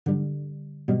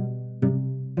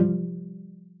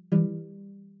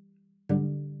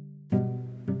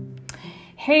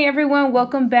Hey everyone,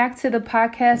 welcome back to the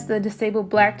podcast, The Disabled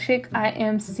Black Chick. I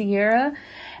am Sierra.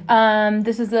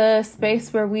 This is a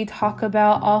space where we talk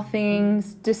about all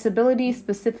things disability,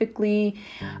 specifically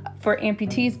for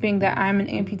amputees, being that I'm an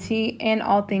amputee, and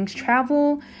all things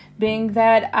travel, being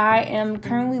that I am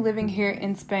currently living here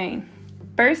in Spain.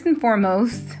 First and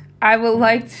foremost, I would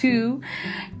like to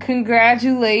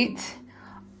congratulate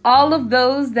all of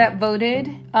those that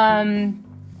voted in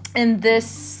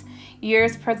this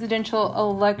year's presidential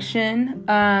election,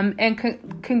 and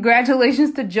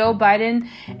congratulations to Joe Biden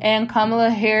and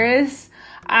Kamala Harris.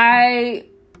 I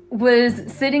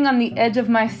was sitting on the edge of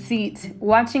my seat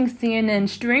watching CNN,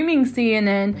 streaming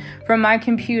CNN from my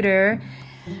computer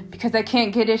because I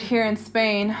can't get it here in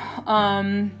Spain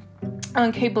on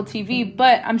cable TV,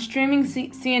 but I'm streaming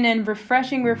CNN,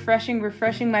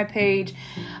 refreshing my page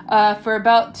for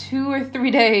about 2 or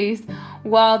 3 days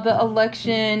while the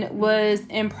election was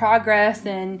in progress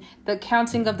and the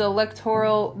counting of the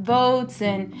electoral votes,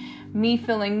 and me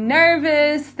feeling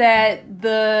nervous that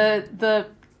the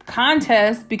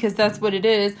contest, because that's what it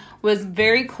is, was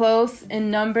very close in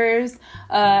numbers,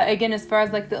 again, as far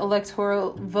as like the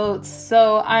electoral votes.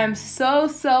 So I'm so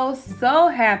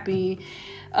happy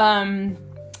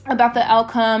about the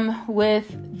outcome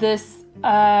with this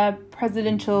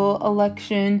presidential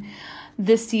election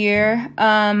this year.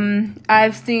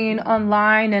 I've seen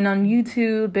online and on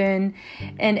YouTube and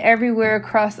everywhere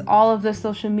across all of the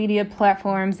social media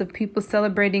platforms of people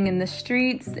celebrating in the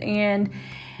streets and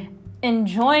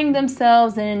enjoying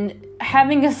themselves and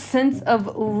having a sense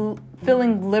of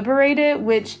feeling liberated,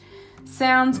 which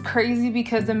sounds crazy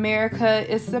because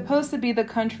America is supposed to be the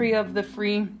country of the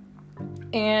free.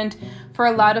 And for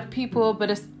a lot of people,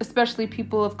 but especially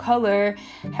people of color,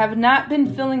 have not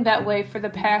been feeling that way for the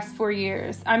past 4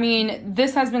 years. I mean,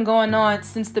 this has been going on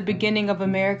since the beginning of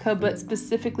America, but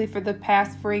specifically for the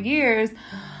past 4 years,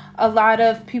 a lot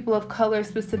of people of color,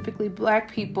 specifically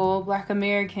Black people, Black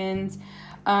Americans,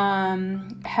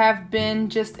 have been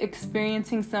just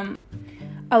experiencing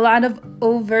a lot of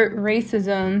overt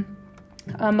racism.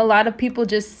 A lot of people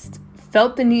just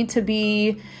felt the need to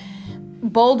be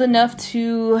bold enough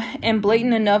to and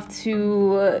blatant enough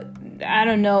to,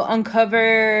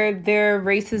 uncover their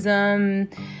racism,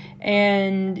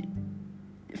 and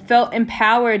felt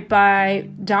empowered by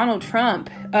Donald Trump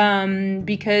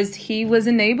because he was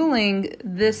enabling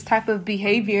this type of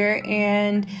behavior,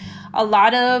 and a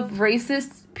lot of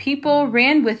racist people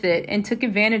ran with it and took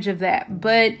advantage of that.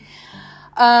 But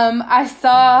I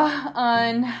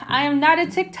am not a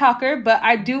TikToker, but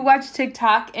I do watch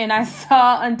TikTok, and I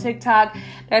saw on TikTok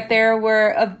that there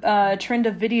were a trend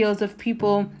of videos of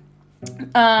people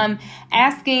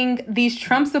asking these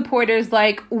Trump supporters,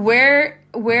 like, where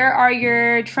are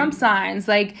your Trump signs?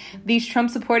 Like, these Trump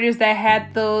supporters that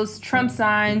had those Trump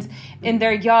signs in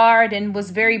their yard and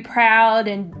was very proud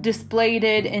and displayed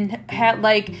it and had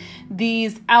like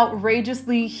these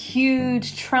outrageously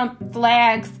huge Trump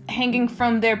flags hanging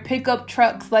from their pickup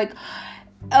trucks. Like,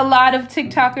 a lot of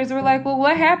TikTokers were like, well,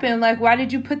 what happened? Like, why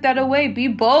did you put that away? Be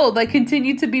bold. Like,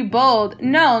 continue to be bold.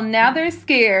 No, now they're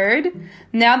scared.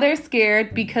 Now they're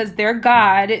scared because their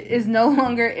God is no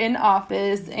longer in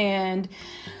office. And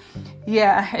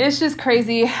yeah, it's just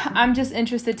crazy. I'm just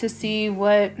interested to see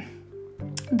what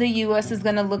the U.S. is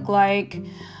going to look like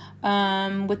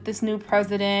with this new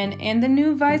president and the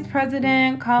new vice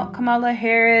president, Kamala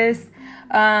Harris,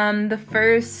 the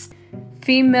first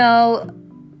female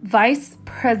vice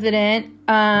president,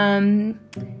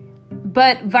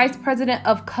 but vice president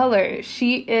of color.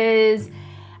 She is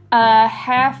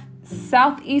half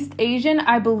Southeast Asian,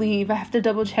 I believe. I have to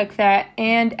double check that,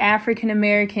 and African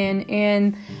American.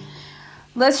 And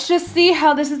let's just see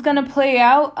how this is going to play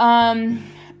out.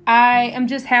 I am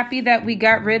just happy that we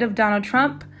got rid of Donald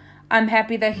Trump. I'm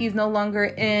happy that he's no longer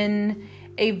in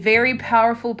a very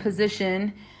powerful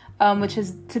position, which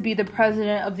is to be the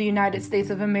president of the United States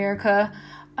of America.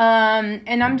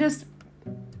 And I'm just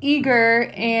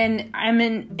eager, and I'm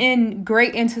in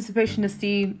great anticipation to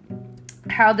see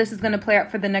how this is going to play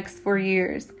out for the next 4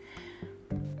 years.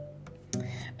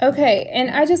 Okay, and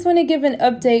I just want to give an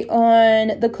update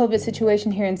on the COVID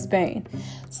situation here in Spain.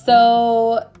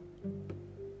 So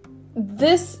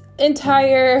this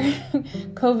entire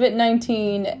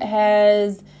COVID-19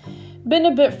 has been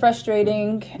a bit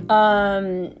frustrating,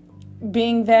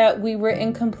 being that we were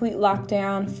in complete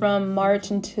lockdown from March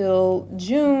until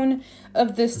June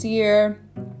of this year.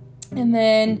 And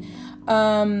then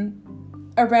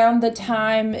around the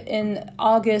time in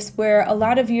August where a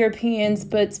lot of Europeans,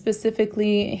 but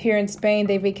specifically here in Spain,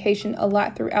 they vacation a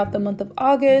lot throughout the month of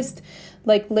August,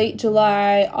 like late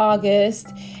July, August.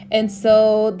 And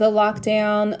so the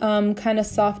lockdown kind of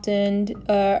softened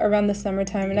around the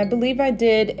summertime. And I believe I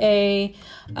did an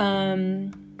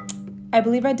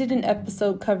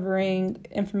episode covering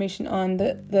information on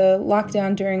the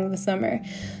lockdown during the summer.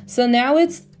 So now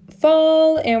it's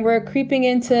fall and we're creeping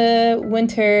into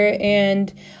winter,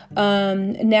 and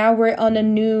now we're on a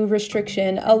new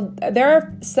restriction. There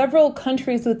are several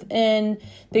countries within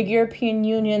the European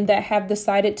Union that have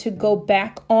decided to go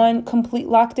back on complete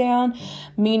lockdown,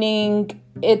 meaning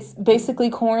it's basically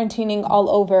quarantining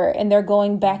all over, and they're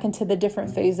going back into the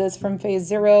different phases from phase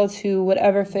 0 to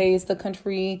whatever phase the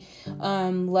country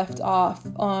left off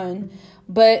on.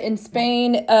 But in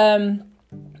Spain,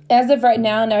 as of right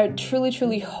now, and I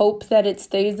truly hope that it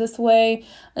stays this way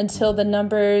until the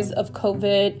numbers of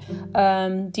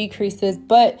COVID decreases.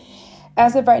 But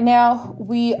as of right now,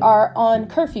 we are on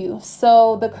curfew.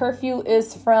 So the curfew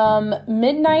is from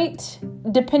midnight,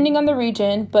 depending on the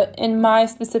region, but in my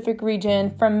specific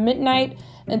region, from midnight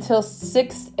until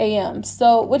 6 a.m.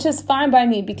 So, which is fine by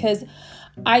me because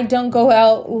I don't go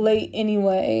out late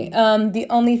anyway. The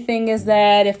only thing is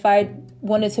that if I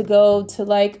wanted to go to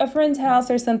like a friend's house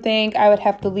or something, I would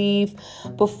have to leave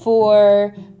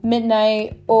before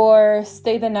midnight or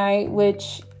stay the night,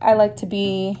 which I like to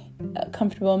be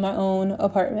comfortable in my own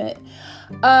apartment.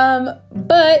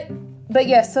 But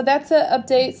yes, so that's an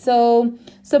update. So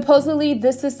supposedly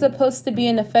this is supposed to be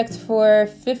in effect for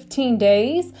 15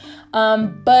 days.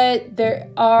 But there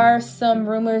are some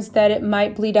rumors that it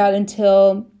might bleed out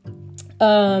until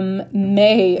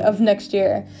May of next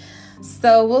year.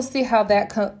 So we'll see what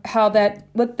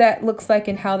that looks like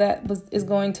and how that is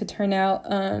going to turn out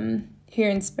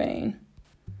here in Spain.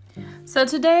 So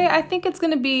today I think it's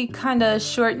going to be kind of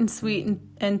short and sweet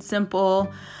and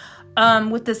simple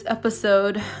with this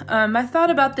episode. I thought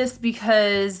about this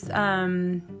because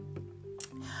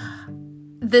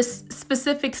this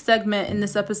specific segment in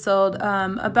this episode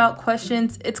about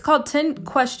questions, it's called 10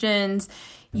 Questions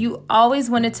You Always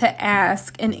Wanted to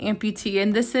Ask an Amputee.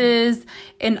 And this is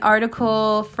an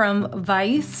article from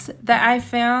Vice that I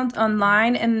found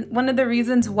online. And one of the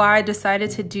reasons why I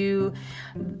decided to do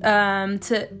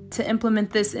to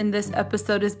implement this in this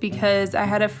episode is because I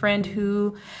had a friend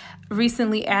who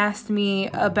recently asked me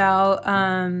about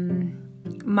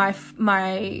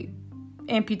my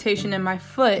amputation in my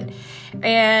foot.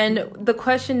 And the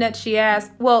question that she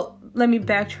asked, well, let me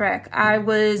backtrack. I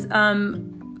was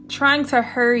trying to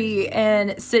hurry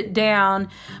and sit down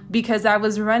because I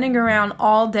was running around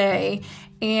all day,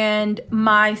 and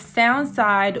my sound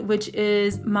side, which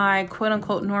is my quote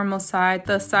unquote normal side,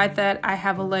 the side that I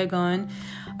have a leg on,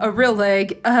 a real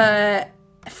leg,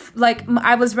 like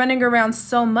I was running around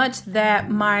so much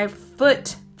that my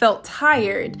foot felt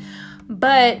tired.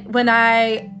 But when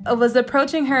I was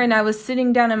approaching her and I was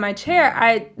sitting down in my chair,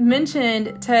 I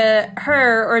mentioned to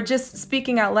her, or just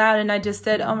speaking out loud, and I just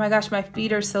said, "Oh my gosh, my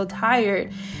feet are so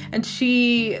tired." And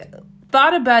she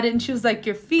thought about it and she was like,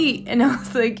 "Your feet?" And I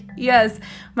was like, "Yes,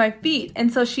 my feet."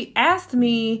 And so she asked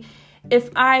me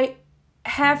if I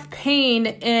have pain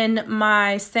in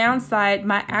my sound side,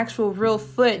 my actual real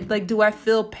foot, like, do I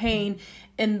feel pain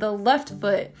in the left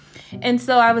foot? And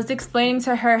so I was explaining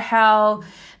to her how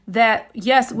that,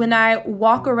 yes, when I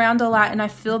walk around a lot and I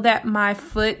feel that my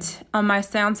foot on my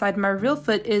sound side, my real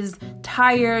foot, is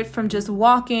tired from just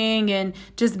walking and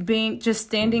just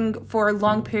standing for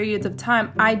long periods of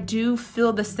time, I do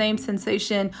feel the same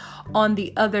sensation on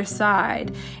the other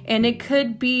side. And it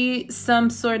could be some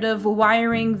sort of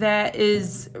wiring that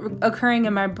is occurring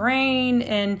in my brain,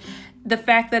 and the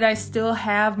fact that I still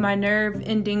have my nerve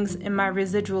endings in my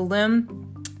residual limb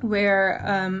where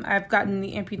I've gotten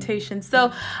the amputation.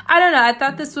 So I don't know. I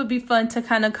thought this would be fun to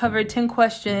kind of cover 10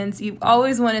 questions you've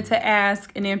always wanted to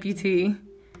ask an amputee.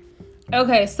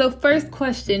 Okay, so first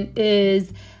question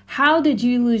is, how did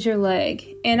you lose your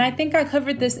leg? And I think I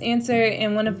covered this answer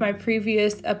in one of my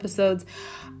previous episodes.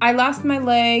 I lost my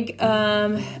leg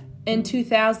in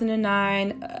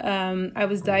 2009. I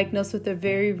was diagnosed with a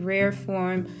very rare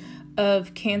form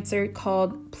of cancer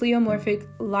called pleomorphic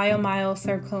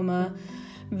leiomyosarcoma.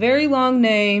 Very long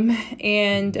name,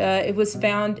 and it was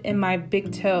found in my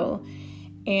big toe.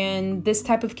 And this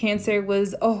type of cancer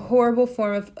was a horrible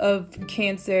form of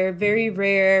cancer, very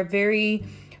rare, very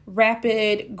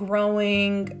rapid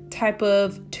growing type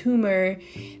of tumor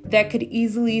that could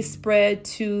easily spread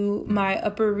to my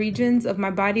upper regions of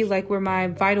my body, like where my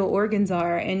vital organs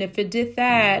are. And if it did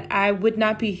that, I would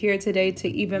not be here today to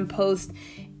even post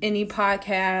any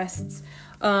podcasts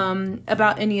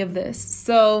about any of this.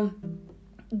 So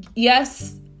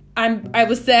yes, I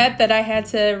was sad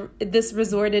that this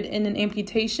resulted in an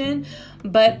amputation,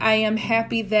 but I am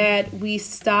happy that we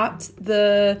stopped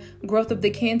the growth of the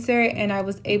cancer and I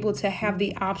was able to have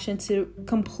the option to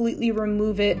completely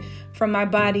remove it from my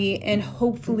body and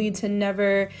hopefully to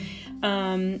never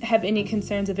have any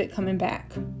concerns of it coming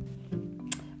back.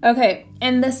 Okay,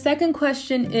 and the second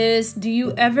question is, do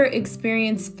you ever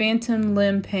experience phantom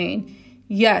limb pain?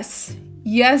 Yes.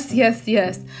 I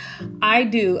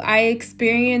do. I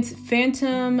experience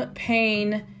phantom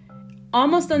pain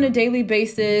almost on a daily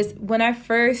basis. When I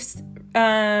first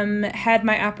had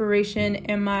my operation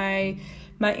and my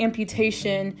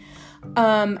amputation,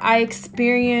 I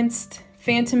experienced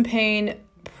phantom pain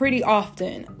pretty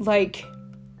often, like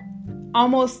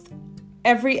almost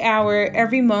every hour,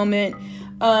 every moment.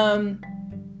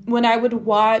 When I would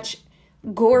watch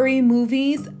gory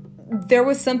movies, there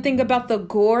was something about the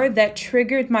gore that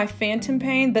triggered my phantom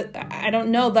pain, but I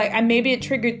don't know, maybe it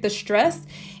triggered the stress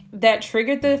that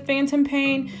triggered the phantom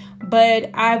pain, but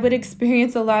I would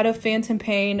experience a lot of phantom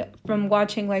pain from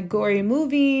watching like gory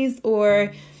movies,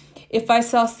 or if I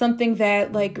saw something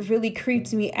that like really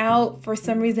creeped me out for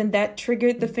some reason, that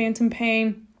triggered the phantom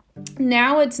pain.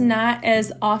 Now it's not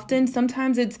as often.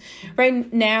 Sometimes it's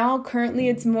currently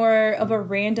it's more of a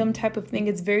random type of thing.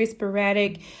 It's very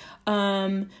sporadic.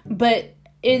 But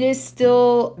it is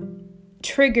still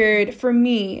triggered for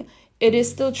me. It is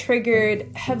still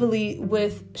triggered heavily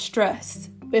with stress.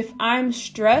 If I'm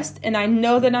stressed and I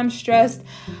know that I'm stressed,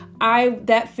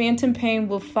 that phantom pain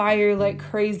will fire like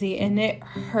crazy and it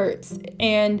hurts.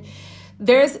 And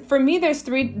there's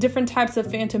 3 different types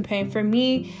of phantom pain. For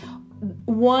me,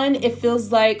 one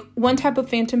type of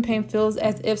phantom pain feels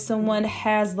as if someone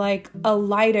has like a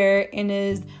lighter and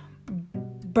is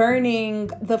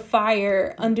burning the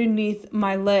fire underneath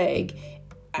my leg.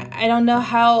 I don't know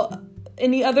how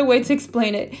any other way to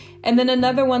explain it. And then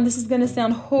another one, this is going to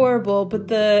sound horrible, but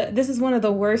this is one of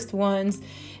the worst ones.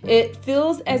 It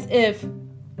feels as if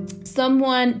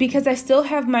someone, because I still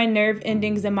have my nerve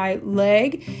endings in my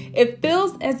leg, it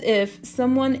feels as if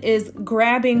someone is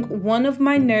grabbing one of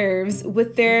my nerves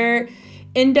with their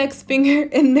index finger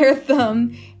and their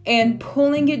thumb and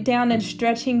pulling it down and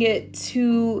stretching it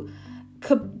to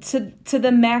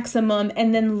the maximum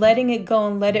and then letting it go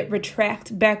and let it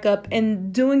retract back up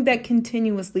and doing that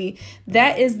continuously.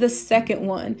 That is the second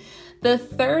one. The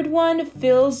third one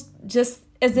feels just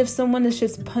as if someone is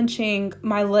just punching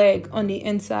my leg on the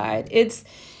inside. It's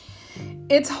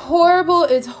horrible.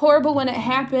 It's horrible when it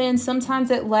happens.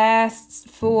 Sometimes it lasts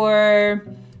for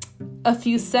a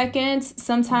few seconds.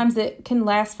 Sometimes it can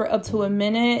last for up to a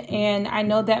minute. And I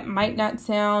know that might not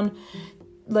sound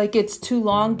like it's too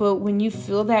long, but when you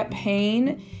feel that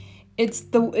pain,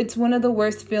 it's one of the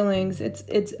worst feelings.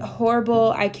 It's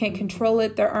horrible. I can't control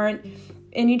it. There aren't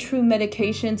any true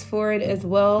medications for it as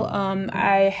well.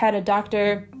 I had a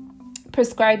doctor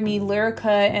prescribe me Lyrica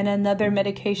and another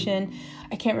medication.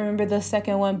 I can't remember the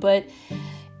second one,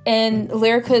 and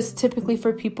Lyrica is typically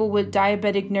for people with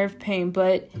diabetic nerve pain,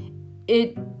 but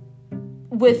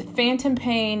with phantom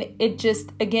pain,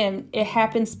 it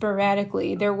happens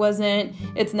sporadically.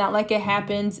 It's not like it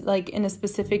happens like in a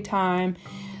specific time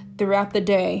throughout the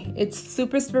day. It's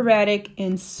super sporadic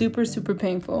and super, super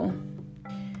painful.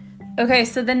 Okay,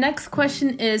 so the next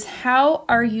question is, how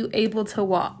are you able to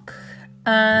walk?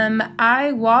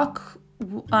 I walk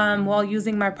while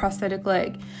using my prosthetic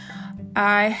leg.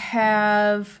 I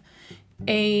have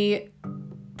a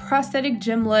prosthetic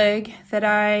gym leg that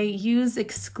I use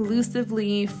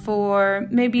exclusively for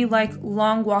maybe like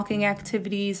long walking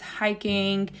activities,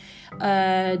 hiking,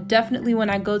 definitely when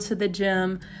I go to the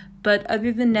gym. But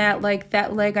other than that, like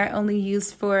that leg I only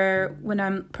use for when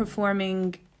I'm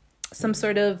performing some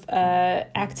sort of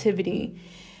activity.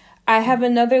 I have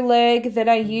another leg that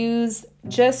I use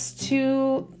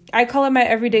I call it my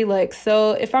everyday leg.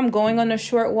 So if I'm going on a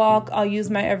short walk, I'll use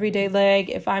my everyday leg.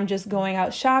 If I'm just going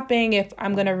out shopping, if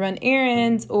I'm going to run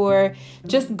errands or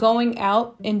just going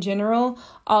out in general,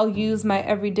 I'll use my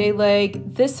everyday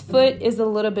leg. This foot is a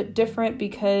little bit different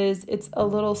because it's a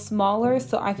little smaller,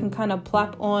 so I can kind of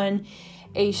plop on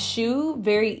a shoe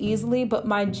very easily. But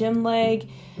my gym leg,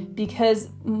 because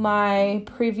my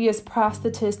previous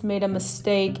prosthetist made a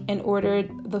mistake and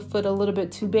ordered the foot a little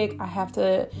bit too big, I have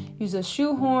to use a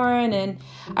shoehorn. And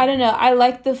I don't know, I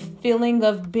like the feeling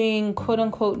of being quote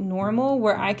unquote normal,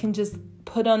 where I can just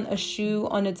put on a shoe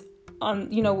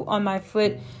on my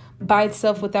foot by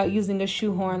itself without using a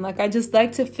shoehorn. Like, I just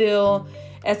like to feel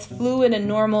as fluid and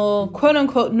normal, quote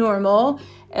unquote normal,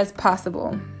 as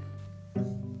possible.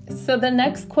 So the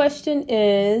next question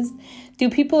is, do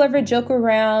people ever joke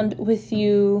around with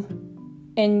you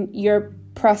and your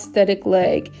prosthetic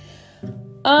leg?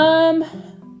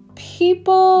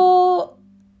 People,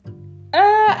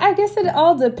 I guess it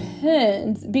all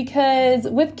depends, because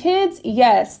with kids,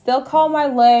 yes, they'll call my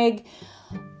leg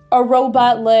a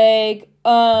robot leg.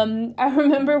 I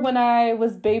remember when I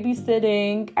was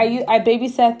babysitting, I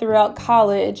babysat throughout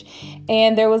college,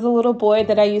 and there was a little boy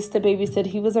that I used to babysit.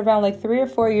 He was around like 3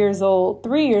 years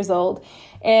old,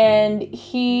 and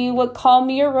he would call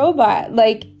me a robot,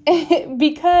 like,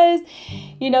 because,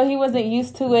 he wasn't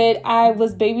used to it. I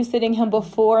was babysitting him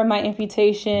before my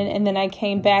amputation, and then I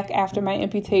came back after my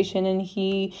amputation, and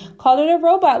he called it a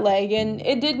robot leg, and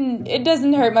it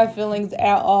doesn't hurt my feelings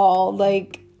at all.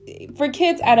 Like, for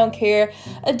kids, I don't care.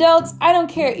 Adults, I don't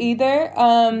care either.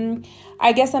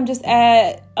 I guess I'm just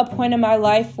at a point in my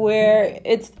life where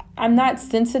I'm not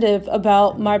sensitive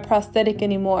about my prosthetic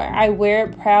anymore. I wear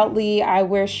it proudly. I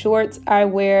wear shorts. I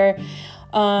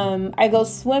go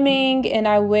swimming, and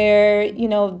I wear,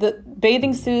 the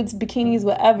bathing suits, bikinis,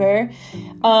 whatever.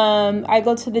 I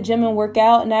go to the gym and work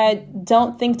out, and I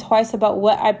don't think twice about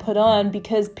what I put on,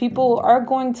 because people are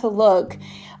going to look.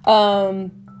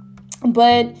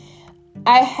 But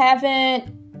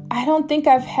I don't think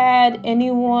I've had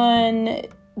anyone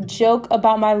joke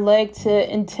about my leg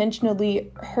to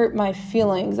intentionally hurt my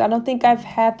feelings. I don't think I've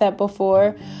had that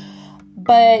before.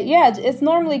 But yeah, it's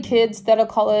normally kids that'll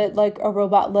call it like a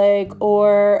robot leg,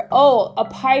 or, a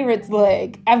pirate's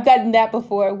leg. I've gotten that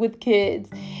before with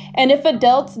kids. And if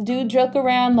adults do joke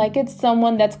around, like, it's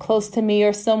someone that's close to me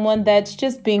or someone that's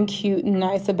just being cute and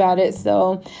nice about it.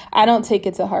 So I don't take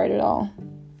it to heart at all.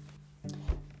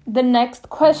 The next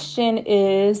question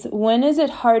is, when is it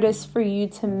hardest for you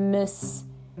to miss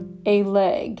a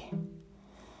leg?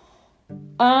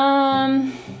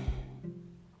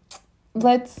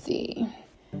 Let's see.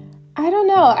 I don't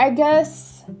know. I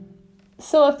guess,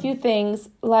 so a few things.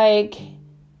 Like,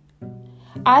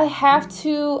 I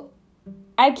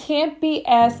can't be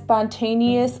as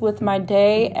spontaneous with my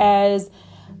day as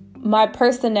my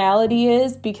personality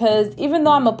is, because even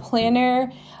though I'm a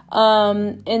planner,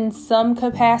 in some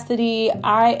capacity,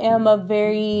 I am a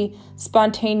very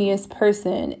spontaneous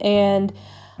person. And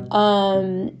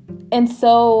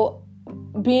so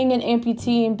being an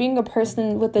amputee and being a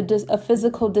person with a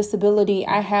physical disability,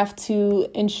 I have to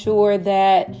ensure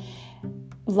that,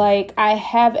 like, I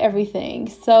have everything.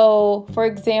 So, for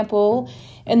example,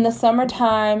 in the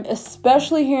summertime,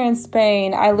 especially here in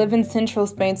Spain, I live in central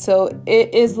Spain, so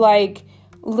it is like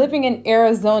living in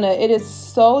Arizona. It is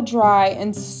so dry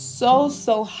and so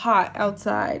hot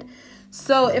outside.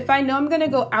 So if I know I'm going to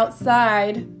go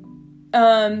outside,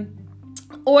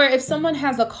 or if someone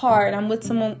has a car and I'm with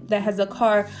someone that has a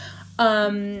car,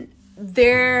 I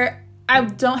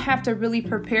don't have to really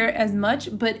prepare as much.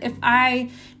 But if I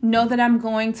know that I'm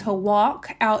going to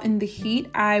walk out in the heat,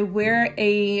 I wear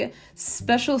a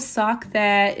special sock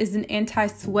that is an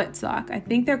anti-sweat sock. I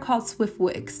think they're called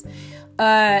Swiftwicks.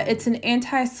 It's an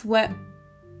anti-sweat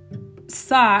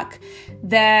sock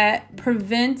that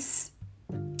prevents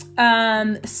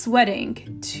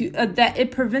sweating, that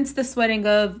it prevents the sweating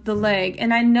of the leg.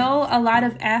 And I know a lot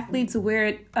of athletes wear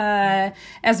it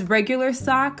as regular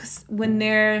socks when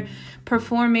they're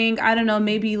performing, I don't know,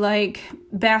 maybe like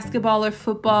basketball or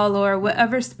football or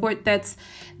whatever sport that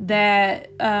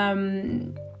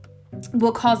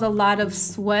will cause a lot of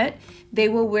sweat. They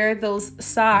will wear those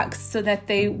socks so that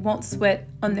they won't sweat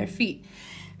on their feet.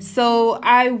 So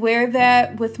I wear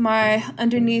that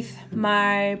underneath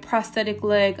my prosthetic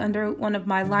leg, under one of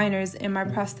my liners in my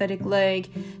prosthetic leg,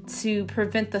 to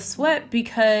prevent the sweat,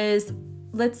 because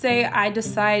let's say I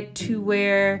decide to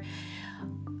wear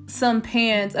a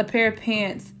pair of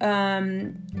pants,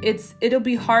 it'll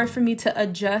be hard for me to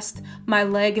adjust my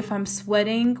leg if I'm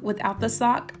sweating without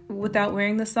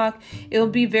wearing the sock. It'll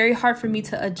be very hard for me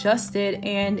to adjust it,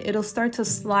 and it'll start to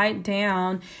slide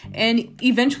down and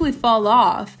eventually fall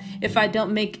off if I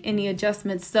don't make any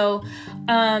adjustments. So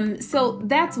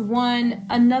that's one.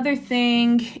 Another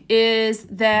thing is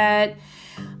that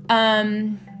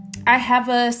I have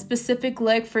a specific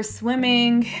leg for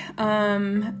swimming.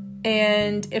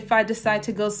 And if I decide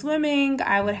to go swimming,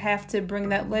 I would have to bring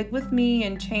that leg with me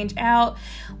and change out.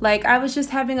 Like, I was just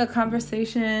having a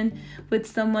conversation with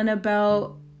someone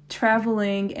about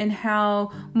traveling and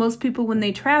how most people, when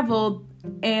they travel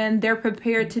and they're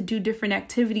prepared to do different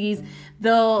activities,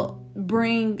 they'll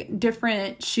bring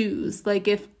different shoes. Like,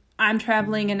 if I'm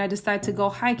traveling and I decide to go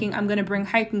hiking, I'm going to bring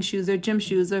hiking shoes or gym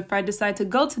shoes. Or if I decide to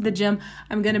go to the gym,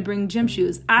 I'm going to bring gym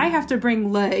shoes. I have to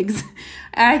bring legs.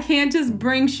 I can't just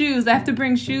bring shoes. I have to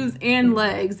bring shoes and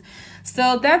legs.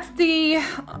 So that's the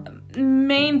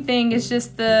main thing, is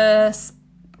just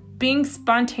being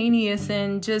spontaneous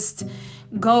and just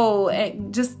go,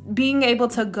 and just being able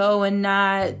to go and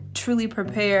not truly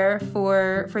prepare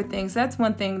for things. That's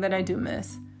one thing that I do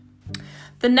miss.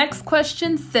 The next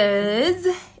question says,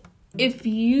 if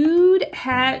you'd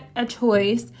had a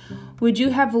choice, would you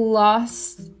have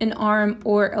lost an arm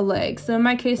or a leg? So in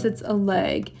my case, it's a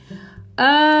leg.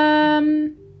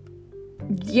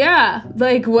 Yeah,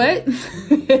 like what?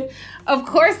 Of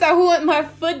course I want my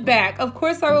foot back. Of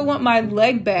course I would want my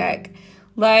leg back.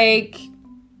 Like,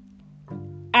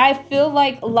 I feel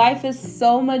like life is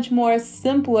so much more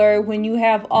simpler when you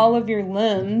have all of your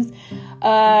limbs.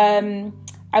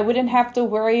 I wouldn't have to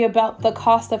worry about the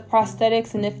cost of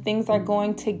prosthetics and if things are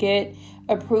going to get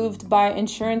approved by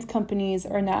insurance companies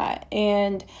or not.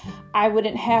 And I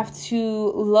wouldn't have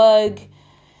to lug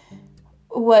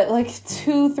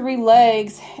 2-3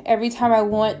 legs every time I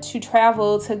want to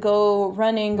travel to go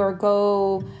running or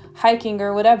go hiking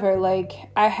or whatever. Like,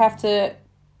 I have to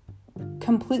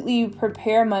completely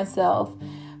prepare myself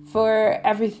for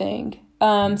everything.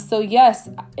 So yes,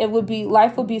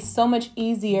 life would be so much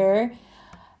easier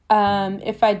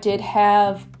if I did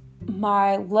have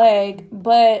my leg,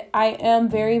 but I am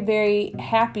very, very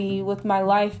happy with my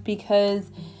life,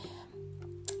 because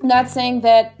not saying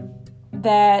that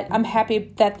I'm happy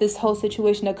that this whole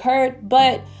situation occurred,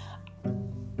 but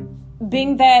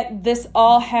being that this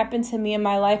all happened to me in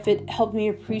my life, it helped me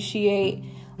appreciate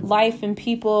life and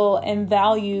people and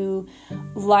value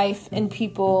life and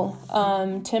people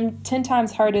 10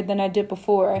 times harder than I did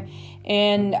before.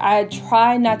 And I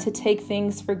try not to take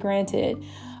things for granted.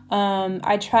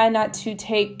 I try not to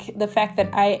take the fact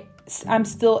that I'm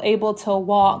still able to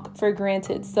walk for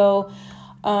granted. So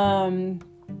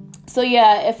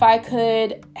yeah, if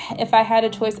I had a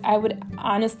choice, I would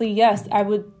honestly, yes, I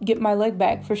would get my leg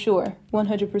back for sure.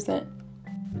 100%.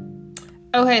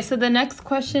 Okay, so the next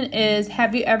question is,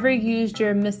 have you ever used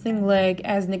your missing leg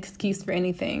as an excuse for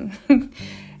anything?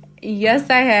 Yes,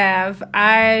 I have.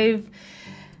 I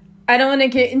don't want to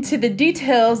get into the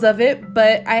details of it,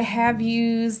 but I have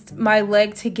used my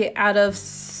leg to get out of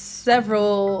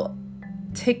several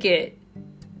ticket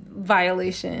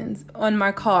violations on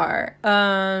my car.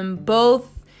 Both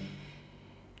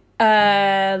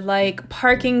like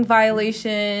parking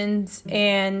violations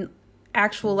and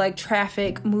actual like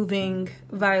traffic moving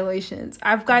violations.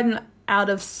 I've gotten out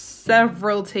of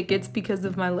several tickets because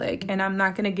of my leg, and I'm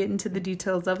not going to get into the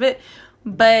details of it,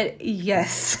 but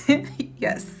yes.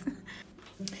 Yes.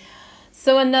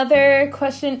 So another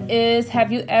question is,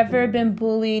 have you ever been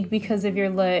bullied because of your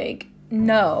leg?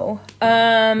 No.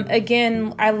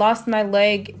 Again, I lost my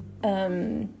leg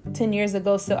 10 years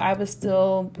ago, so I was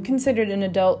still considered an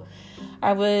adult.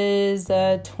 I was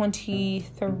 23.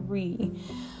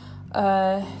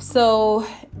 So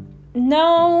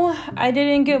no, I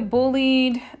didn't get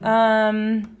bullied.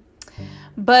 But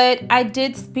I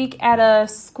did speak at a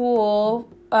school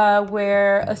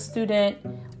where a student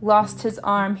lost his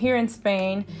arm here in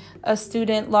Spain. A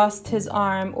student lost his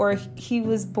arm, or he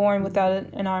was born without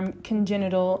an arm,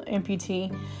 congenital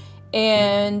amputee.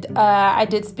 And I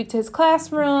did speak to his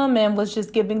classroom and was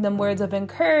just giving them words of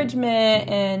encouragement.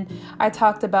 And I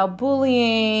talked about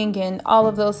bullying and all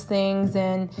of those things.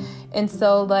 And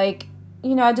so, like,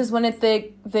 you know, I just wanted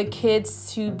the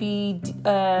kids to be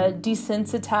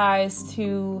desensitized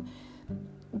to,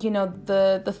 you know,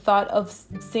 the thought of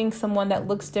seeing someone that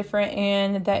looks different,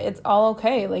 and that it's all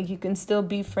okay. Like, you can still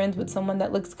be friends with someone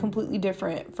that looks completely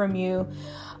different from you.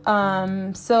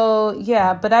 So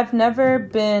yeah, but I've never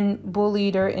been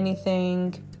bullied or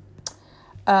anything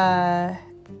as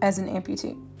an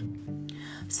amputee.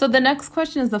 So the next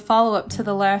question is the follow-up to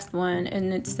the last one,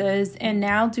 and it says, and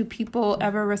now do people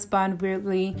ever respond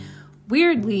weirdly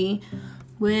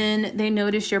when they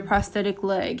notice your prosthetic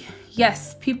leg?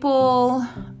 Yes, people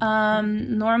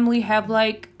normally have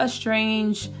like a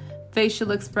strange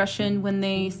facial expression when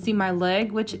they see my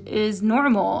leg, which is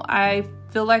normal. I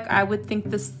feel like I would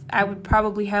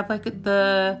probably have like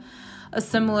a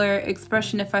similar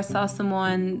expression if I saw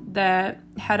someone that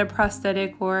had a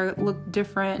prosthetic or looked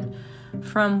different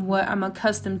from what I'm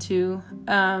accustomed to.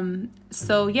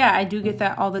 So yeah, I do get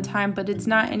that all the time, but it's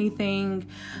not anything,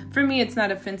 for me, it's not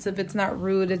offensive, it's not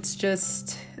rude, it's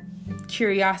just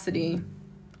curiosity.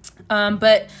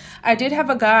 But I did have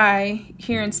a guy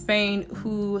here in Spain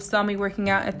who saw me working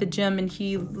out at the gym, and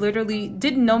he literally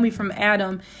didn't know me from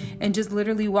Adam, and just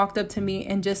literally walked up to me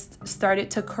and just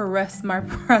started to caress my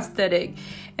prosthetic.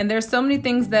 And there's so many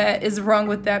things that is wrong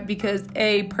with that, because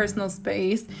A, personal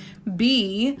space,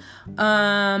 B,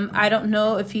 I don't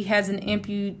know if he has an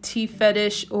amputee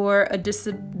fetish or a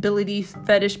disability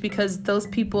fetish, because those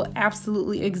people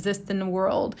absolutely exist in the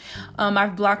world.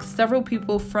 I've blocked several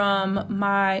people from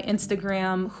my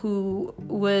Instagram who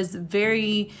was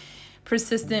very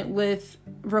persistent with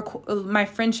my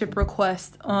friendship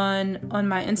request on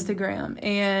my Instagram.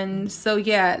 And so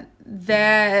yeah,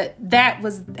 that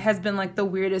has been like the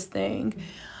weirdest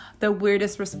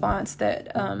response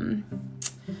that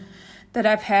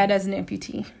I've had as an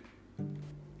amputee.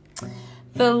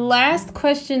 The last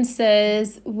question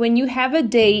says, when you have a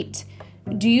date,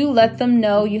 do you let them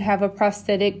know you have a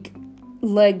prosthetic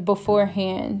leg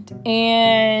beforehand?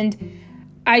 And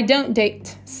I don't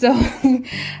date, so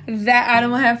that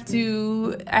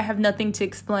I have nothing to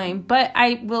explain. But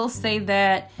I will say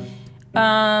that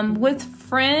with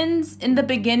friends in the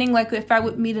beginning, like if I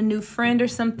would meet a new friend or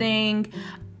something,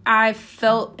 I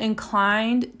felt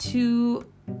inclined to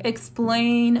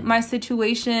explain my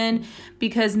situation,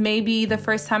 because maybe the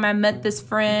first time I met this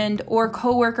friend or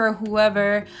coworker or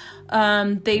whoever,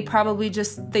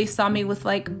 they saw me with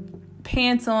like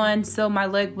pants on, so my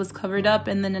leg was covered up,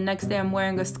 and then the next day I'm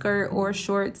wearing a skirt or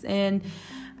shorts and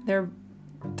they're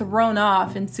thrown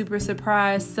off and super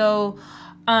surprised. So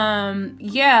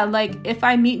like if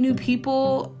I meet new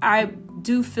people, I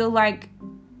do feel like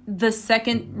the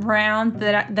second round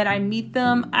that I meet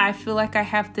them, I feel like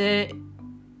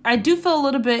I do feel a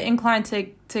little bit inclined to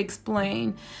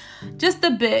explain, just a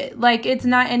bit. Like, it's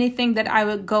not anything that I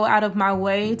would go out of my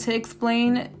way to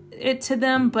explain it to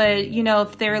them, but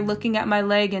if they're looking at my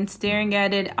leg and staring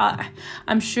at it,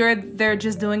 I'm sure they're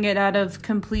just doing it out of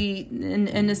complete and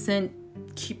innocent,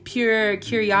 pure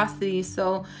curiosity.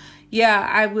 So yeah,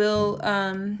 I will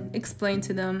explain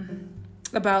to them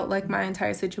about like my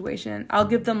entire situation. I'll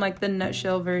give them like the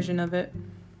nutshell version of it.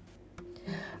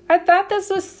 I thought this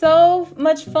was so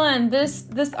much fun.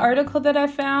 This article that I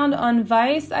found on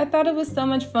Vice, I thought it was so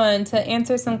much fun to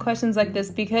answer some questions like this,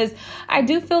 because I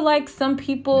do feel like some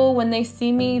people, when they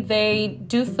see me, they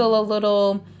do feel a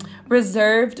little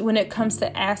reserved when it comes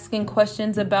to asking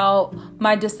questions about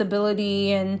my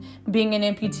disability and being an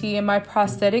amputee and my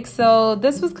prosthetics. So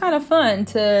this was kind of fun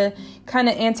to kind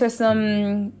of answer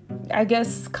some, I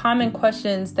guess, common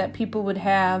questions that people would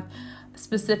have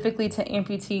specifically to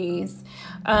amputees.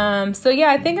 So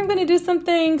yeah, I think I'm going to do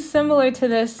something similar to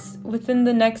this within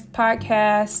the next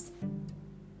podcast.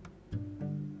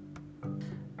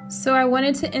 So I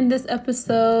wanted to end this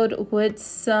episode with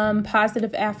some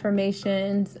positive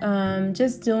affirmations,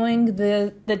 just doing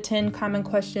the 10 common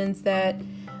questions that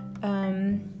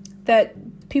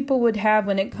people would have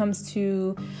when it comes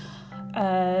to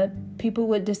people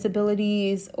with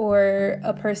disabilities or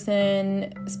a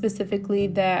person specifically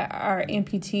that are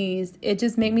amputees. It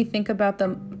just made me think about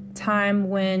the time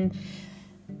when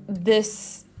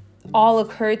this all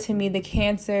occurred to me, the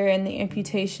cancer and the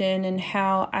amputation, and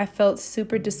how I felt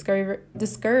super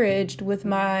discouraged with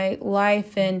my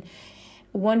life and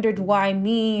wondered why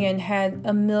me, and had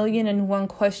 1,000,001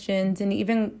 questions, and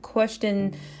even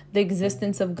questioned the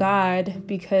existence of God,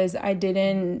 because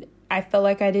I felt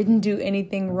like I didn't do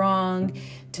anything wrong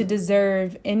to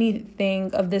deserve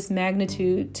anything of this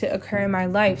magnitude to occur in my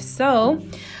life. So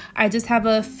I just have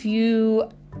a few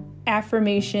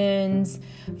affirmations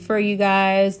for you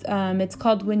guys. It's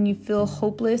called When You Feel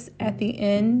Hopeless at the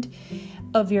End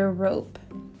of Your Rope.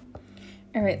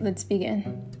 All right, let's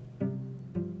begin.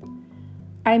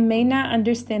 I may not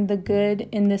understand the good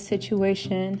in this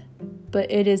situation, but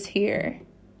it is here.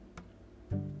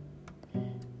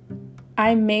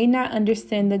 I may not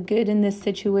understand the good in this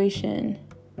situation,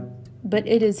 but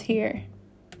it is here.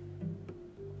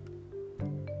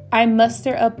 I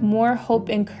muster up more hope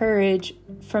and courage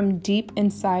from deep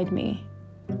inside me.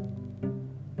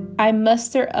 I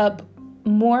muster up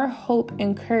more hope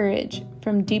and courage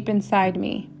from deep inside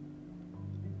me.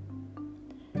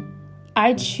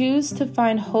 I choose to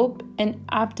find hope and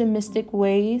optimistic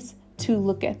ways to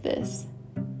look at this.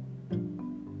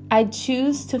 I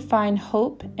choose to find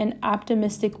hope and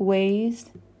optimistic ways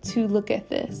to look at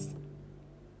this.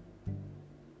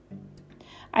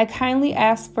 I kindly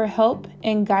ask for help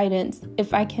and guidance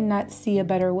if I cannot see a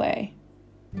better way.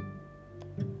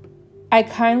 I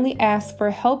kindly ask for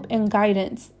help and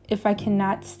guidance if I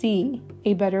cannot see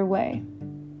a better way.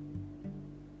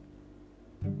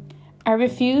 I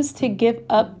refuse to give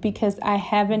up because I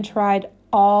haven't tried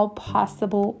all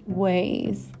possible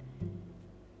ways.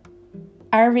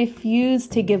 I refuse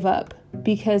to give up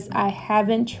because I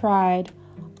haven't tried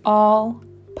all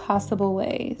possible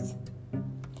ways.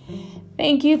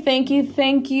 Thank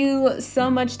you so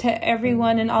much to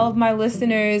everyone and all of my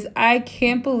listeners. I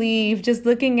can't believe, just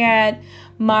looking at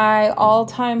my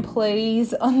all-time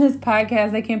plays on this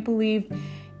podcast, I can't believe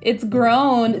it's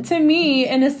grown to me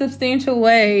in a substantial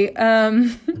way.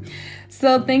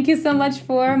 So thank you so much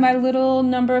for my little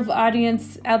number of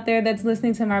audience out there that's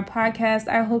listening to my podcast.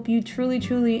 I hope you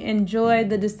truly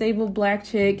enjoyed the Disabled Black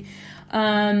Chick.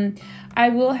 I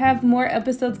will have more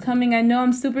episodes coming. I know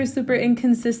I'm super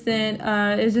inconsistent.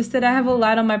 It's just that I have a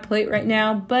lot on my plate right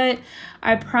now, but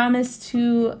I promise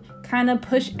to kind of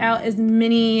push out as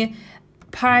many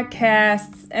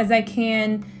podcasts as I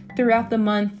can throughout the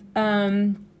month.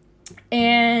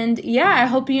 And yeah, I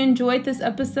hope you enjoyed this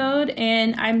episode,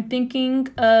 and I'm thinking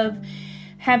of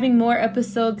having more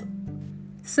episodes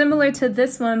similar to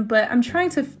this one, but I'm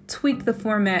trying to tweak the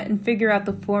format and figure out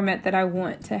the format that I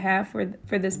want to have for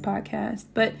this podcast.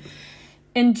 But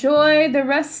enjoy the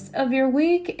rest of your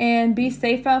week and be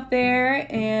safe out there.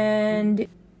 And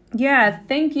yeah,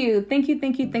 thank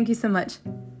you so much.